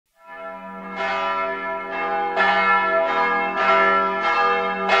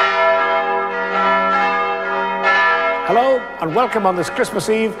and welcome on this Christmas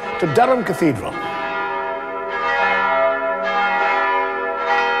Eve to Durham Cathedral.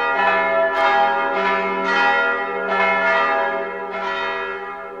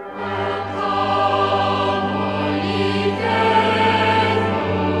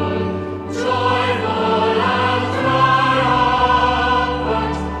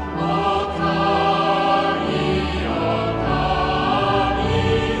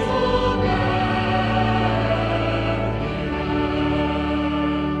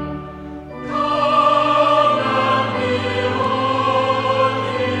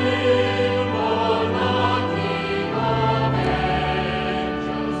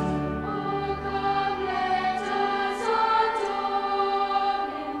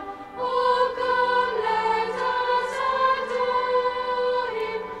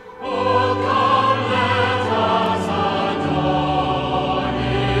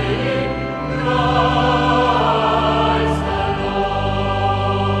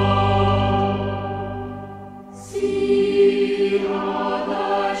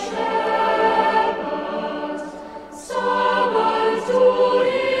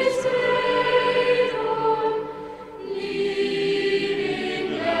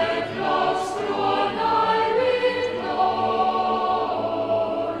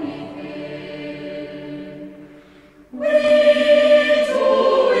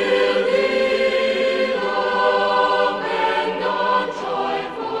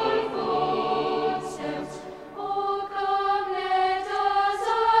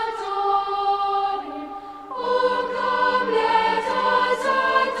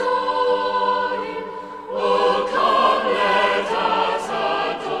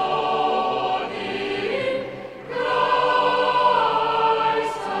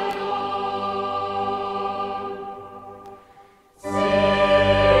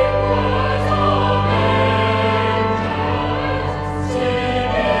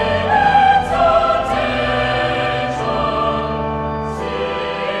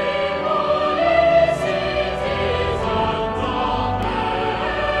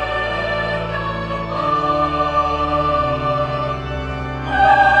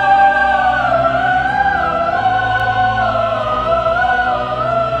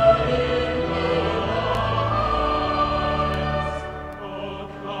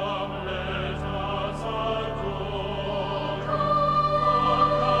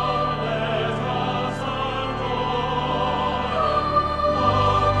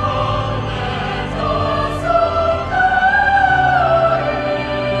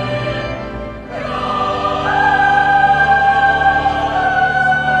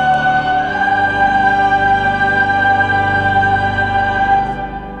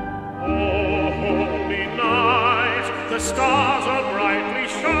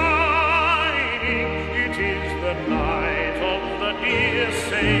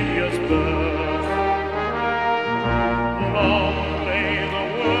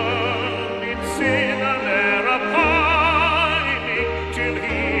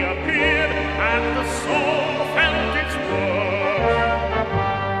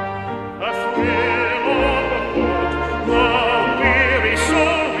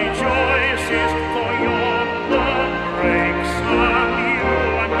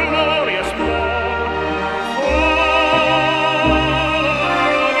 Glory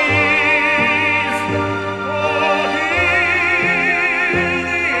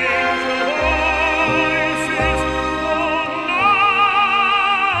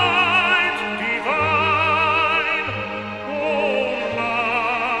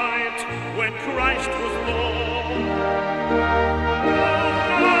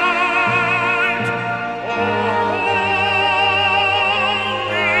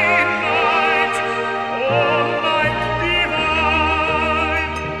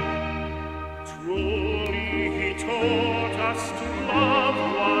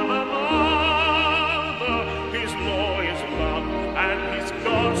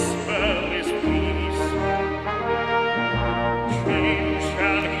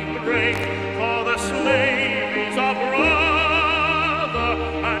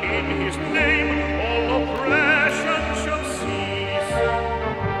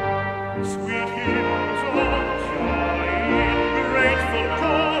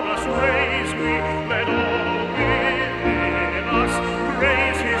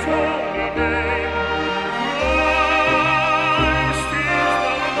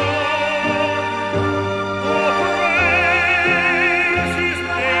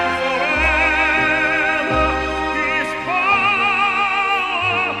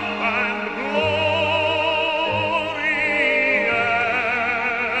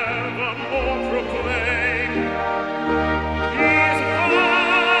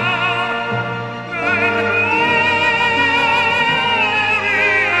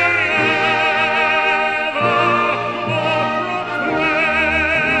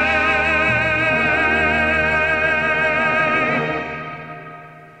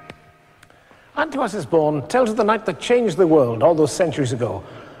to Us is Born tells of the night that changed the world all those centuries ago,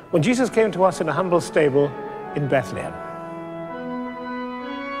 when Jesus came to us in a humble stable in Bethlehem.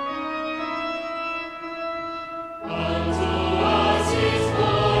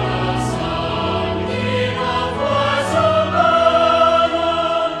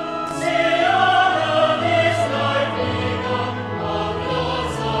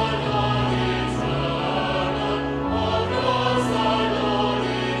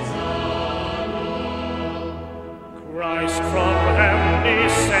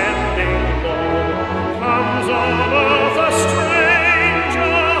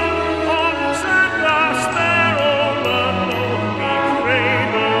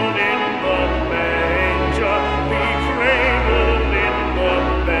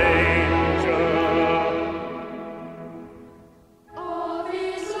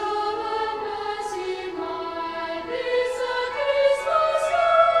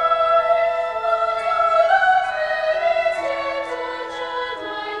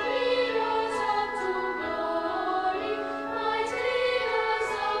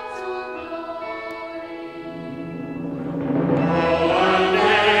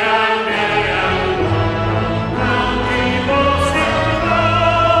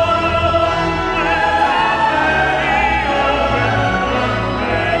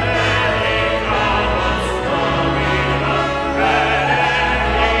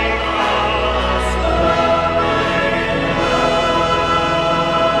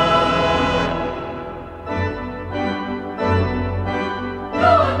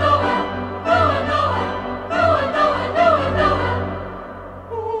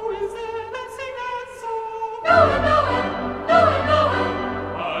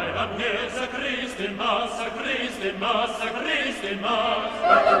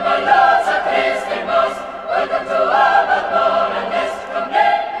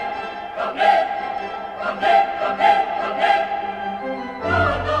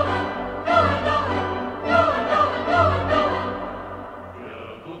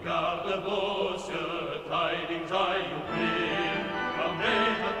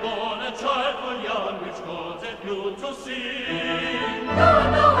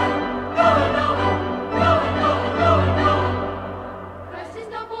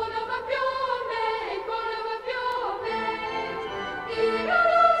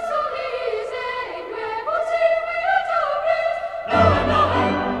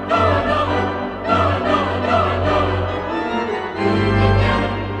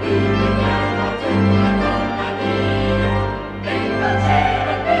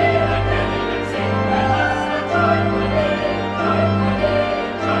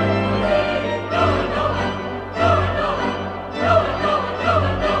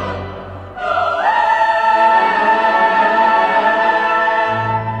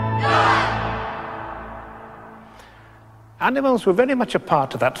 Animals were very much a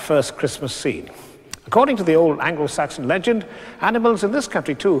part of that first Christmas scene. According to the old Anglo-Saxon legend, animals in this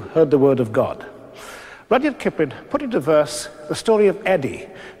country too heard the word of God. Rudyard Kipling put into verse the story of Eddie,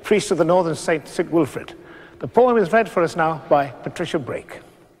 priest of the northern saint St. Wilfrid. The poem is read for us now by Patricia Brake.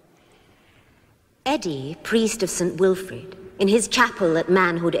 Eddie, priest of St. Wilfrid, in his chapel at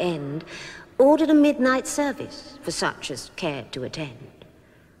Manhood End, ordered a midnight service for such as cared to attend.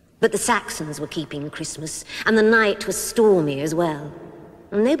 But the Saxons were keeping Christmas, and the night was stormy as well.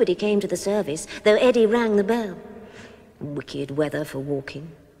 Nobody came to the service, though Eddie rang the bell. Wicked weather for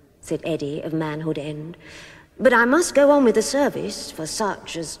walking, said Eddie of Manhood End, but I must go on with the service for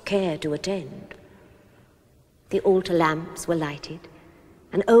such as care to attend. The altar lamps were lighted.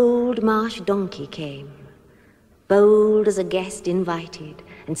 An old marsh donkey came, bold as a guest invited,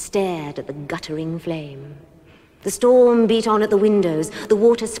 and stared at the guttering flame. The storm beat on at the windows, the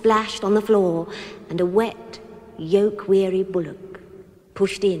water splashed on the floor, and a wet, yoke-weary bullock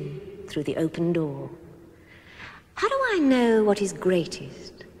pushed in through the open door. How do I know what is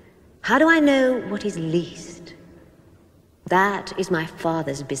greatest? How do I know what is least? That is my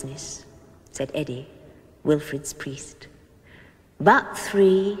father's business, said Eddie, Wilfrid's priest. But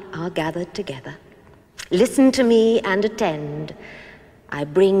three are gathered together. Listen to me and attend. I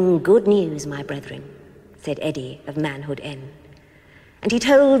bring good news, my brethren, said Eddie of Manhood End. And he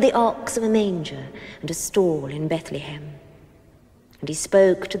told the ox of a manger and a stall in Bethlehem. And he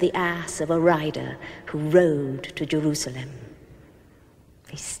spoke to the ass of a rider who rode to Jerusalem.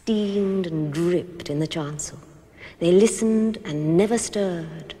 They steamed and dripped in the chancel. They listened and never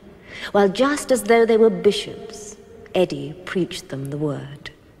stirred, while just as though they were bishops, Eddie preached them the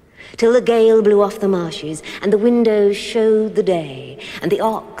word. Till the gale blew off the marshes, and the windows showed the day, and the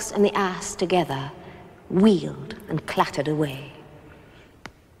ox and the ass together wheeled and clattered away.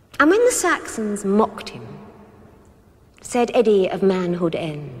 And when the Saxons mocked him, said Eddie of manhood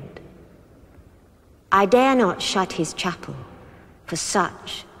end, I dare not shut his chapel for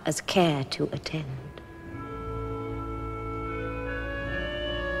such as care to attend.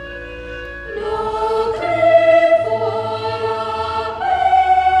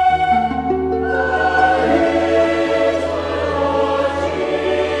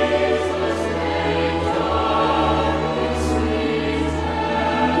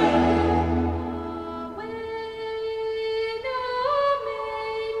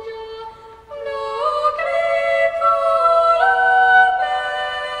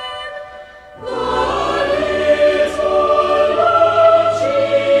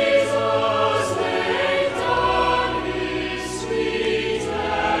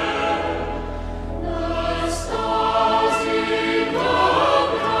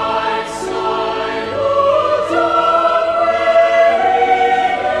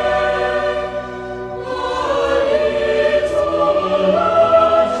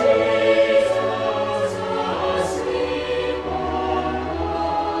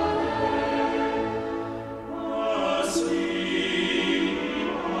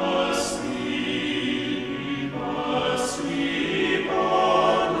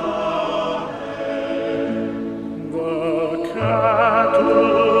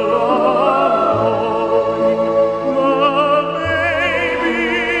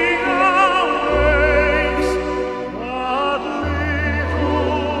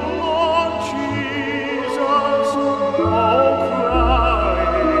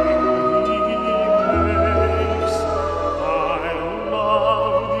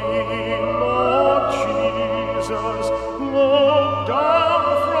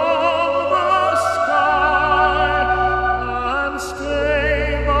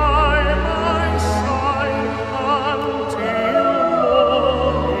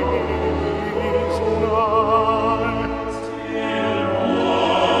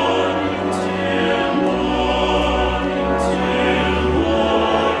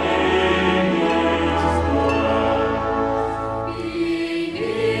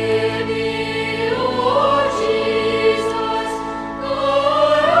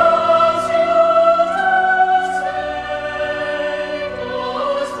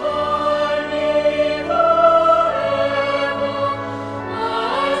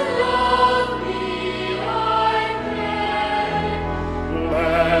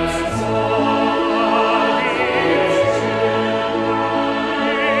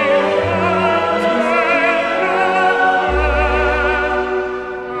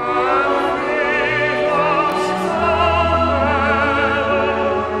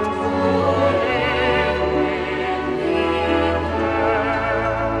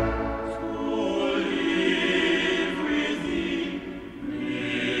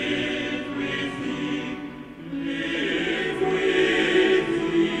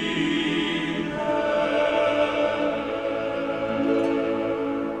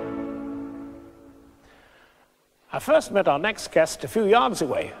 I first met our next guest a few yards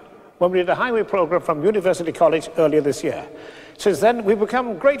away when we did a highway program from University College earlier this year. Since then, we've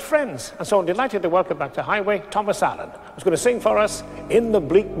become great friends, and so I'm delighted to welcome back to Highway Thomas Allen, who's going to sing for us In the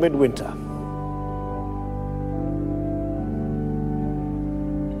Bleak Midwinter.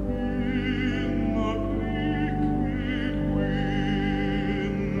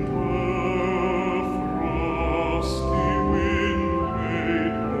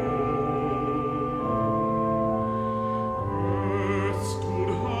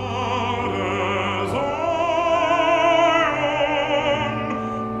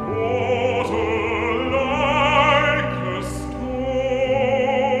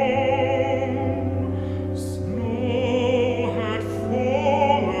 Like a storm.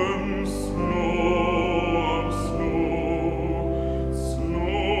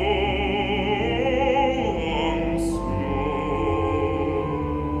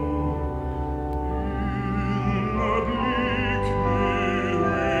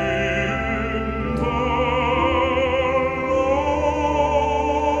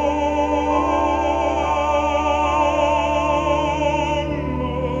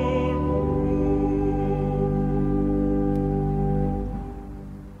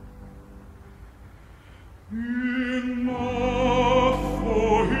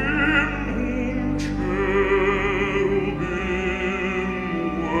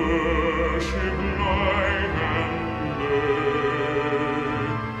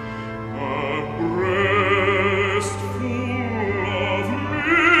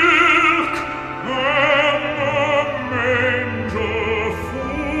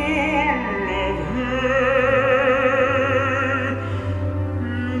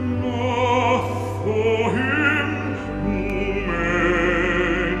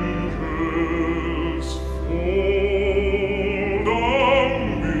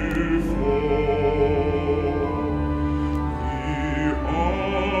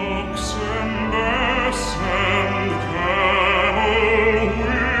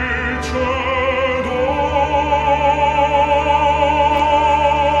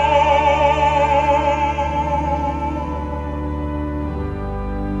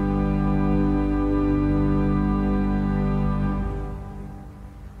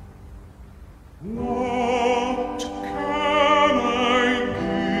 What can I give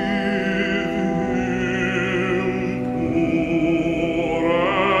him, poor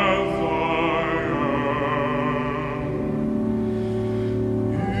as I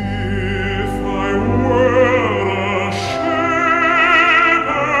am? If I were a shepherd,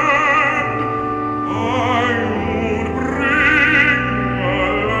 I would bring a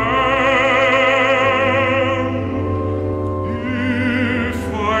lamb. If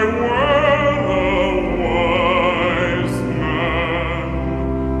I were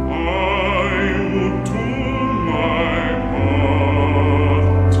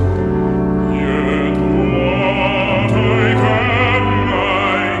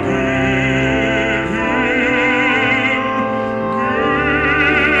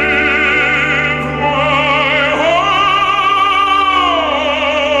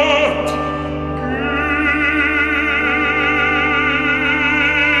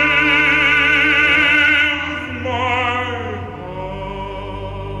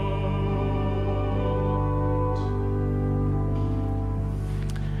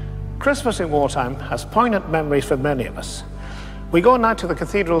Christmas in wartime has poignant memories for many of us. We go now to the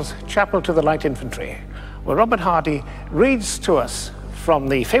cathedral's Chapel to the Light Infantry, where Robert Hardy reads to us from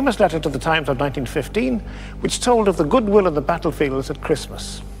the famous letter to the Times of 1915, which told of the goodwill of the battlefields at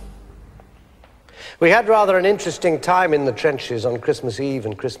Christmas. We had rather an interesting time in the trenches on Christmas Eve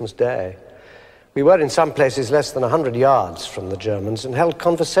and Christmas Day. We were in some places less than 100 yards from the Germans and held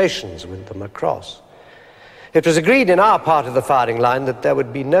conversations with them across. It was agreed in our part of the firing line that there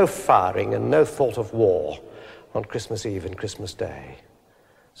would be no firing and no thought of war on Christmas Eve and Christmas Day.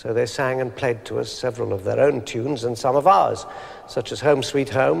 So they sang and played to us several of their own tunes and some of ours, such as Home Sweet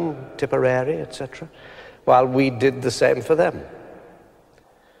Home, Tipperary, etc., while we did the same for them.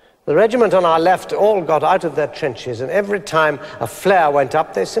 The regiment on our left all got out of their trenches, and every time a flare went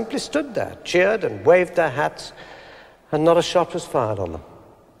up, they simply stood there, cheered and waved their hats, and not a shot was fired on them.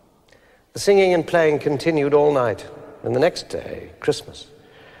 The singing and playing continued all night, and the next day, Christmas,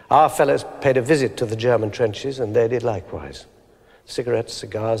 our fellows paid a visit to the German trenches, and they did likewise. Cigarettes,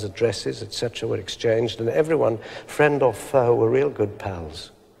 cigars, addresses, etc. were exchanged, and everyone, friend or foe, were real good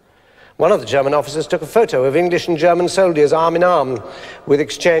pals. One of the German officers took a photo of English and German soldiers arm in arm with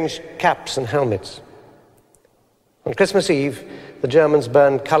exchanged caps and helmets. On Christmas Eve, the Germans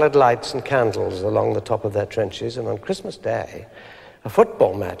burned colored lights and candles along the top of their trenches, and on Christmas Day, a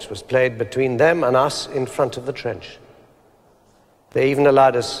football match was played between them and us in front of the trench. They even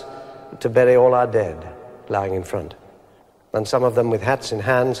allowed us to bury all our dead lying in front. And some of them, with hats in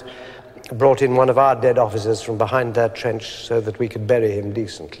hands, brought in one of our dead officers from behind their trench so that we could bury him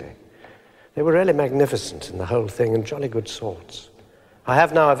decently. They were really magnificent in the whole thing and jolly good sorts. I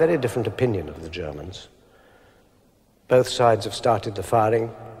have now a very different opinion of the Germans. Both sides have started the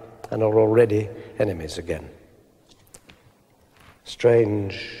firing and are already enemies again.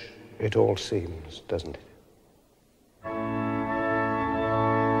 Strange it all seems, doesn't it?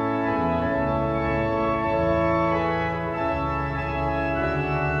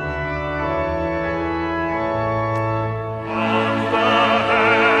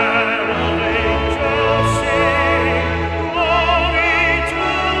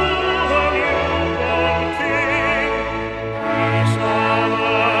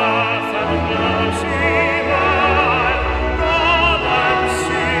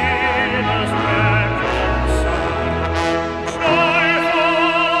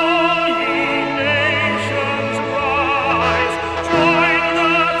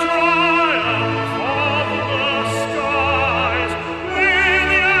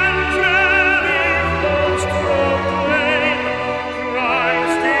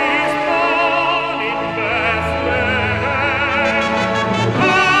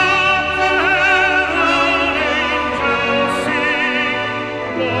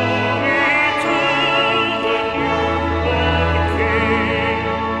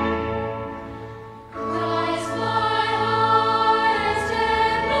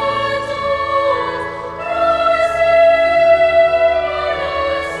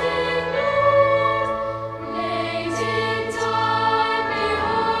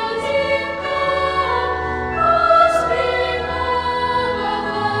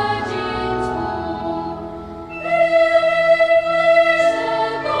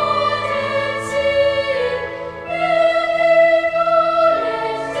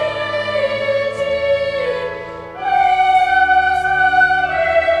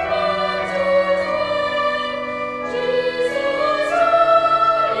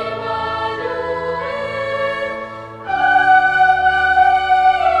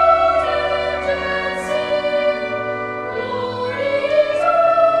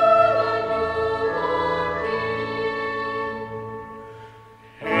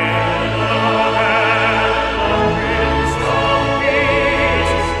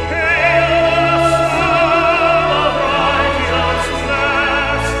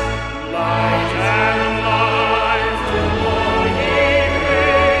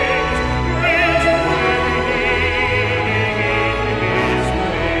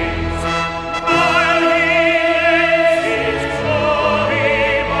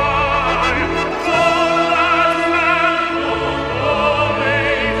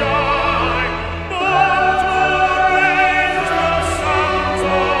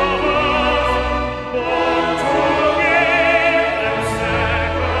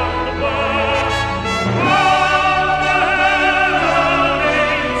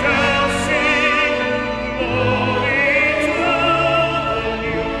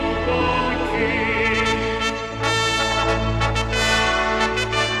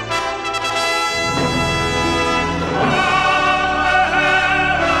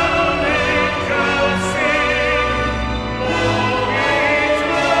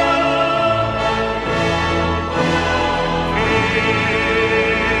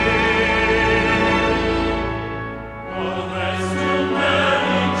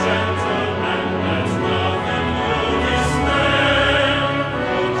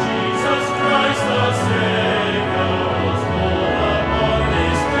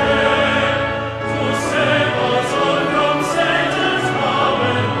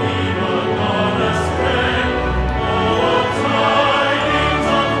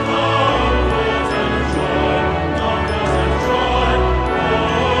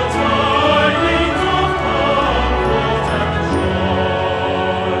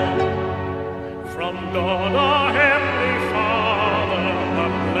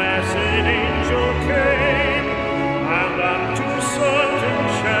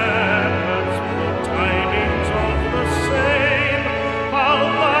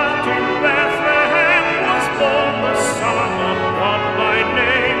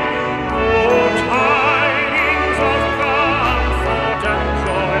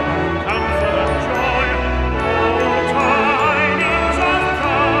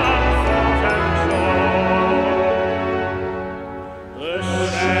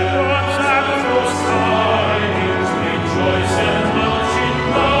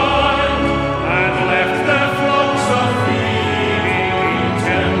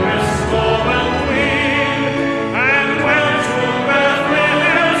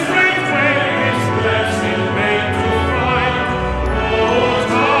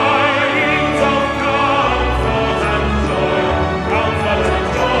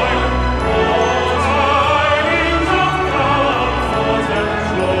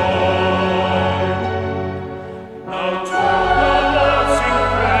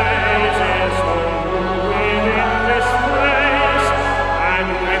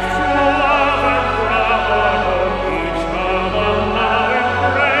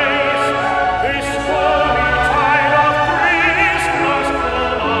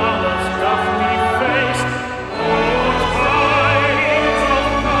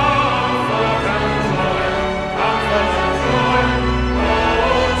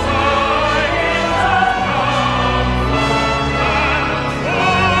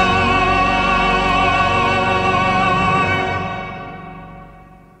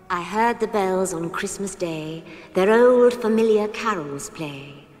 the bells on Christmas Day their old familiar carols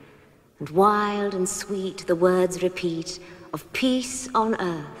play, and wild and sweet the words repeat of peace on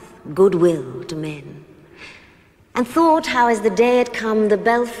earth, goodwill to men. And thought how as the day had come, the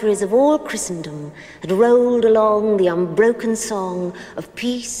belfries of all Christendom had rolled along the unbroken song of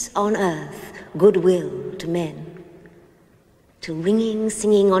peace on earth, goodwill to men. Till ringing,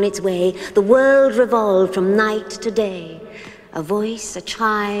 singing on its way, the world revolved from night to day, a voice, a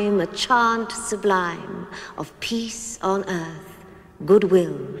chime, a chant sublime of peace on earth,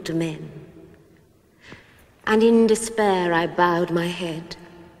 goodwill to men. And in despair I bowed my head.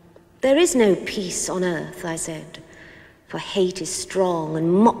 There is no peace on earth, I said, for hate is strong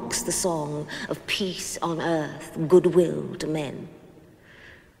and mocks the song of peace on earth, goodwill to men.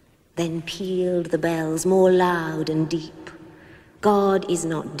 Then pealed the bells more loud and deep. God is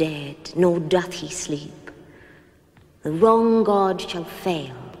not dead, nor doth he sleep. The wrong God shall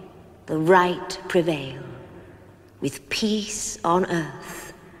fail, the right prevail, with peace on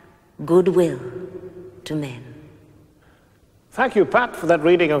earth, goodwill to men. Thank you, Pat, for that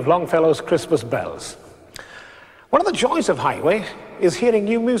reading of Longfellow's Christmas Bells. One of the joys of Highway is hearing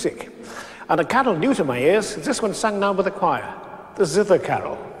new music. And a carol new to my ears is this one sung now by the choir, the Zither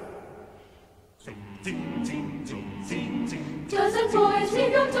Carol. Dozen boys,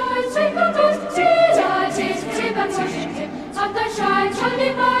 twinkle toys, see our teeth, trip and worship him. Sun that shines,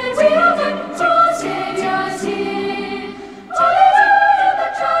 only by we are good, so Savior sing. Hallelujah, the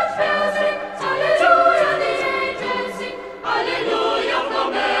church bells ring, hallelujah, the angels sing, hallelujah,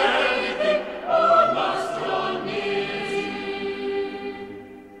 from everything, all must draw near.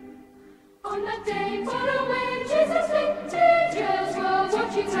 On that day, far away, Jesus' feet, angels were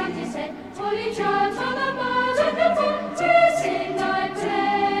watching round his head, holy church on the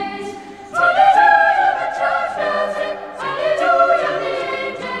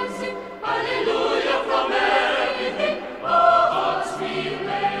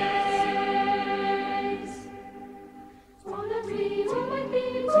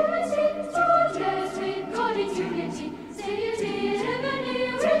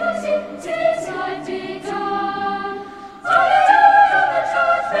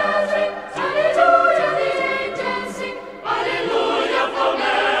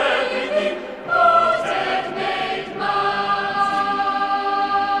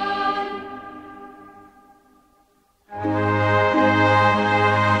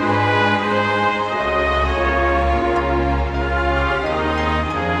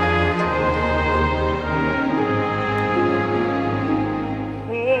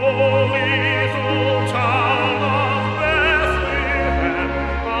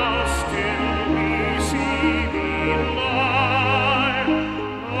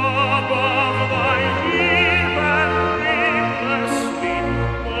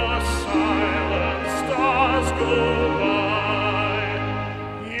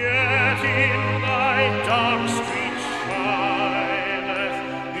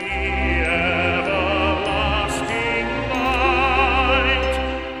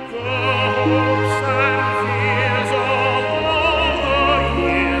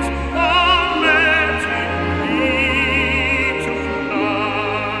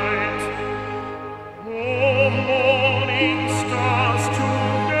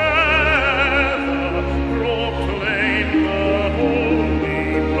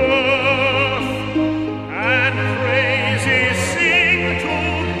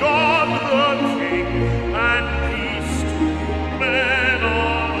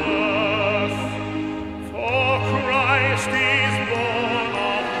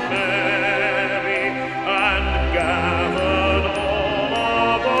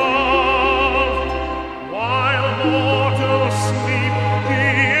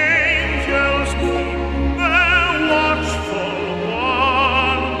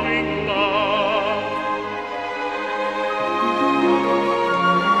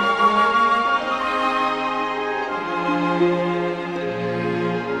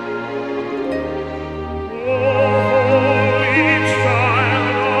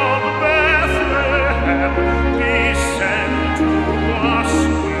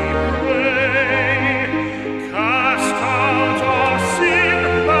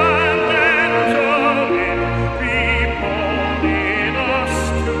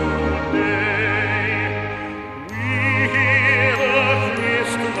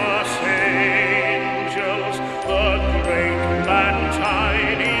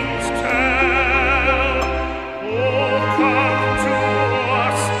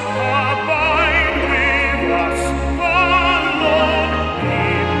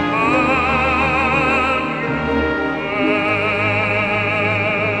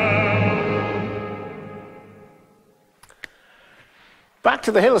Back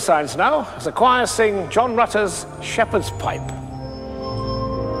to the hillsides now, as the choir sing John Rutter's Shepherd's Pipe.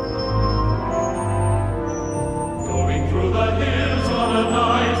 Going through the hills on a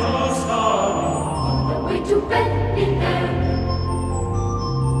night of starry, On the way to Bethlehem,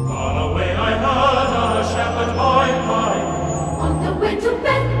 far away I heard a shepherd boy cry. on the way to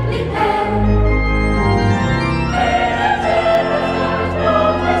Bethlehem.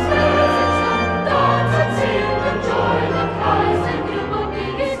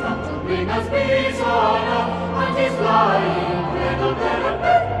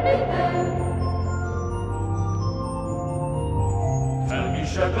 Tell me,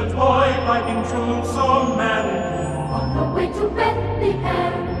 shepherd boy, piping tune so merry, On the way to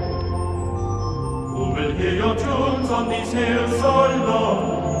Bethlehem, who will hear your tunes on these hills so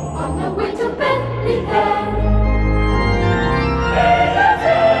low? on the way to Bethlehem.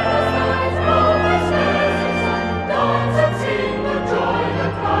 Dance and sing the joy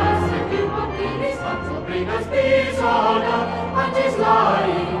that Christ the human being is come to bring us peace on earth, and is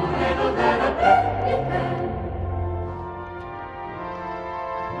lying cradled there at Bethlehem.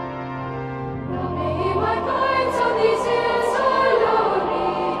 Long may he wide guides on these hills so lonely,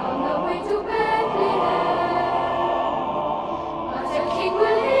 on the way to Bethlehem. But the King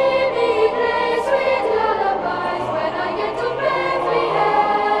will hear me play sweet lullabies when I get to Bethlehem.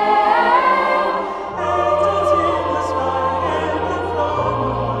 Angels in the sky and the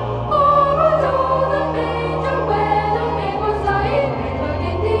flower, over all the manger where the babe was lying, wriggled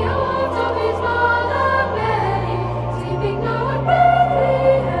in the arms of his mother Mary, sleeping now at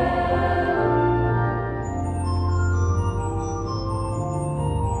Bethlehem.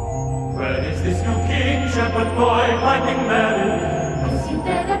 Where is this new king, shepherd boy, piping merry? Is he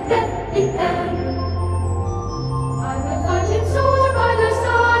there at Bethlehem? I will find him soon by the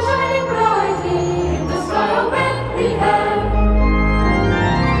star shining brightly in the sky of Bethlehem.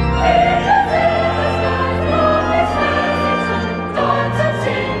 Angels in the skies blow his message, dance and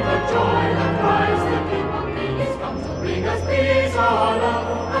sing the joy that Christ the King of Kings is come to bring us peace on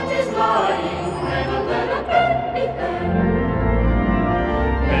earth, and is lying cradled there at Bethlehem.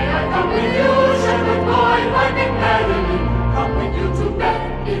 May I come with you, shepherd boy, piping merrily, come with you to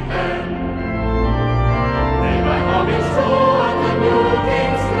Bethlehem. May my homage true at the new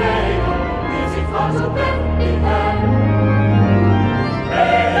King's cradle, music far to Bethlehem.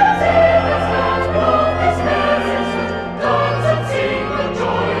 Angels in the skies blow this message, dance and sing the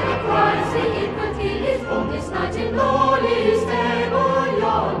joy that Christ the infant King is born this night in lowly stable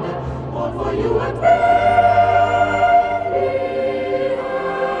yonder, all for you at Bethlehem.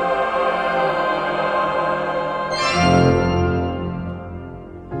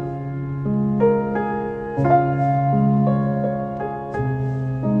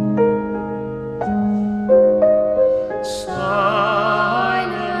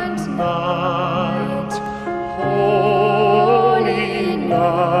 Silent night, holy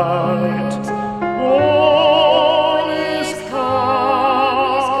night, all is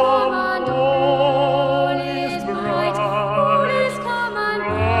calm, all is bright,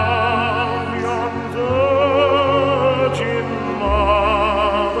 round yon Virgin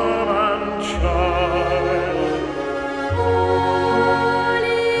Mother and Child.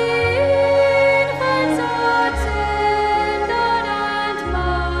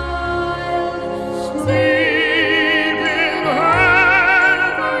 Sleep in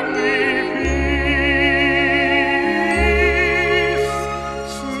heavenly peace.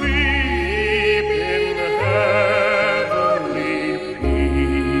 Sleep in heavenly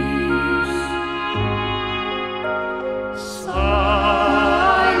peace.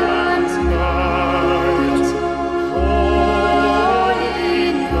 Silent night, holy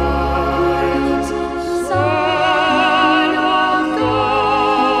night, Son of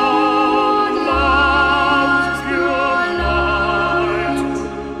God, love's pure light,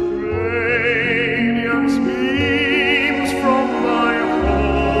 radiance beams from thy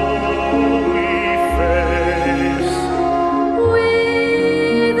holy face.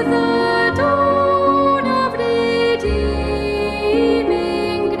 With the dawn of redeeming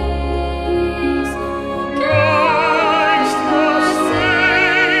grace, Christ the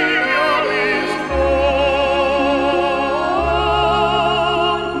Savior is born.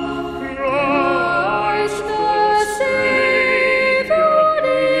 Christ the Savior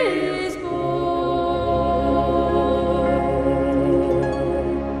is born.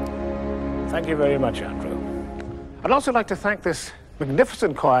 Thank you very much, Andrew. I'd also like to thank this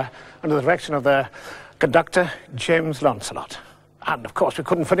magnificent choir under the direction of their conductor, James Lancelot. And of course, we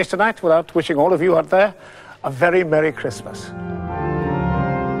couldn't finish tonight without wishing all of you out there a very Merry Christmas.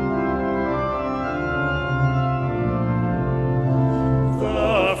 The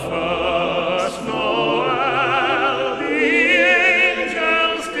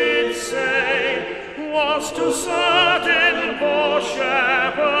was to say.